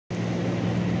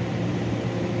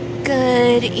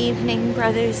Good evening,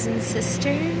 brothers and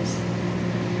sisters.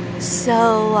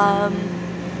 So, I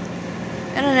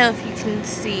don't know if you can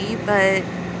see, but,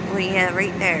 well, yeah,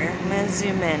 right there. I'm gonna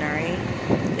zoom in,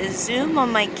 alright? The zoom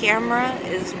on my camera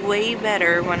is way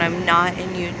better when I'm not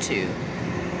in YouTube.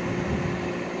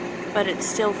 But it's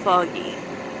still foggy.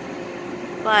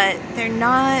 But they're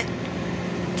not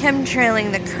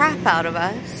chemtrailing the crap out of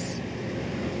us.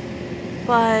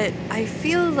 But I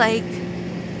feel like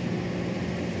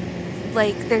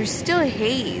there's still a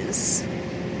haze.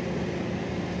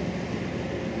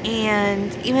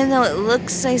 And even though it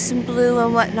looks nice and blue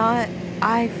and whatnot,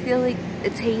 I feel like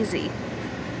it's hazy.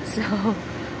 So,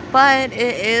 but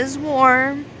it is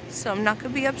warm, so I'm not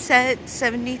gonna be upset.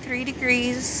 73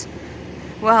 degrees.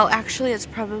 Well, actually it's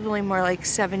probably more like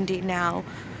 70 now.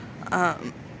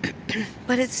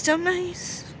 But it's still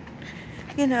nice,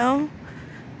 you know.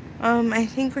 I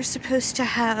think we're supposed to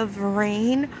have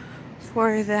rain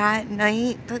for that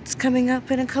night that's coming up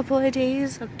in a couple of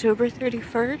days, October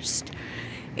 31st.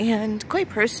 And quite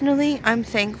personally, I'm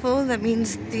thankful. That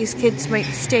means these kids might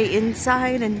stay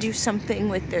inside and do something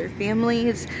with their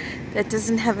families that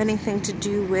doesn't have anything to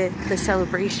do with the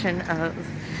celebration of,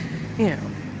 you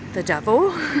know, the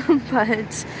devil.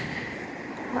 But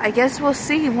I guess we'll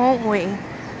see, won't we?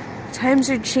 Times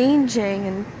are changing,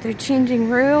 and they're changing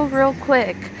real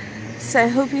quick. So I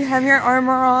hope you have your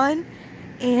armor on,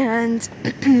 and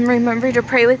remember to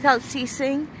pray without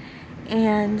ceasing,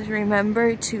 and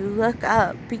remember to look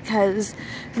up, because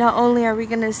not only are we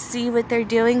going to see what they're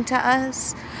doing to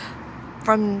us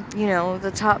from, you know,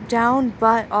 the top down,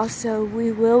 but also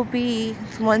we will be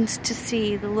the ones to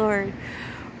see the Lord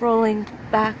rolling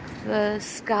back the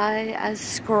sky as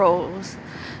scrolls.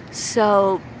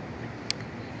 So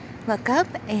look up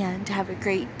and have a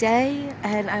great day,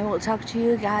 and I will talk to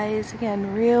you guys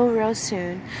again real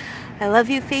soon. I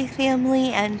love you, Faith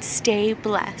family, and stay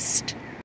blessed.